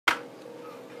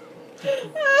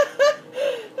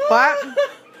What?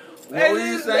 What were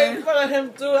you saying? In front of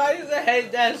him too. I used to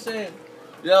hate that shit.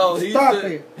 Yo, he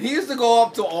used to go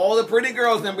up to all the pretty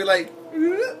girls and be like,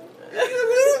 and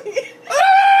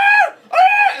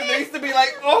they used to be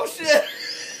like, oh shit.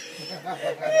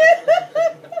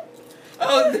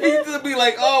 Oh, they used to be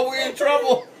like, oh, we're in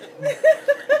trouble.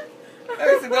 I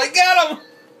used to be like, get him.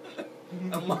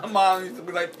 And my mom used to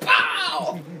be like,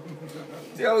 pow.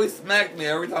 She always smacked me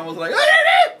every time I was like,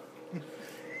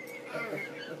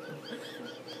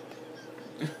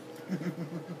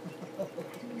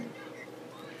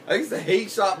 I used to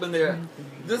hate shopping there.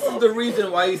 This is the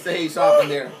reason why I used to hate shopping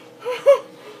there.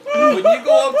 When you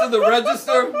go up to the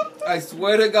register, I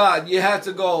swear to God, you had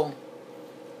to go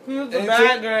into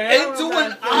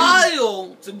an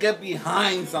aisle to get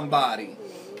behind somebody.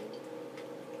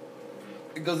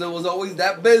 Because it was always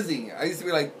that busy. I used to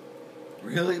be like,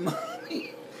 really,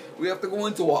 Mommy? We have to go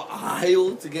into an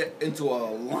aisle to get into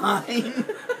a line?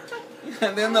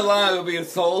 And then the line would be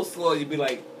so slow, you'd be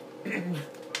like,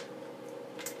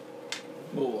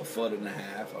 move a foot and a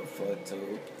half, a foot,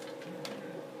 two.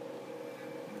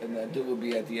 And that dude would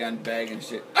be at the end begging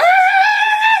shit.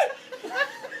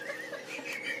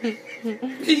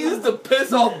 He used to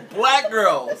piss off black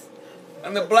girls.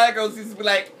 And the black girls used to be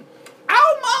like,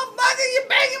 oh, motherfucker, you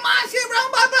begging my shit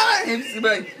wrong, motherfucker. And he used to be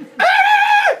like,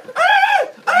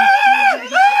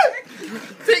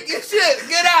 take your shit,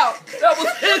 get out. That was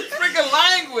his freaking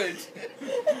language.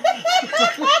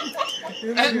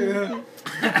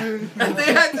 And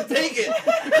they had to take it.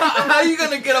 How are you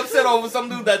going to get upset over some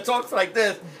dude that talks like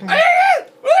this?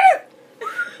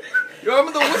 You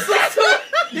remember the whistle too?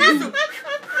 He used to...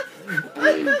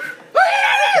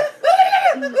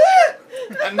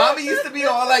 And Mommy used to be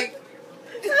all like,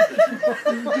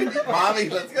 Mommy,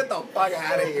 let's get the fuck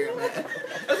out of here, man.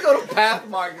 Let's go to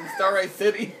Pathmark in Starlight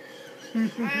City. Yo,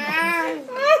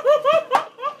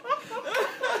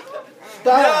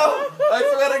 I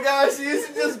swear to God, she used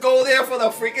to just go there for the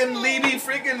freaking Libby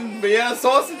freaking Vienna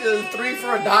sausages, 3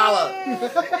 for $1.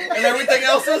 And everything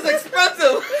else was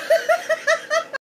expensive.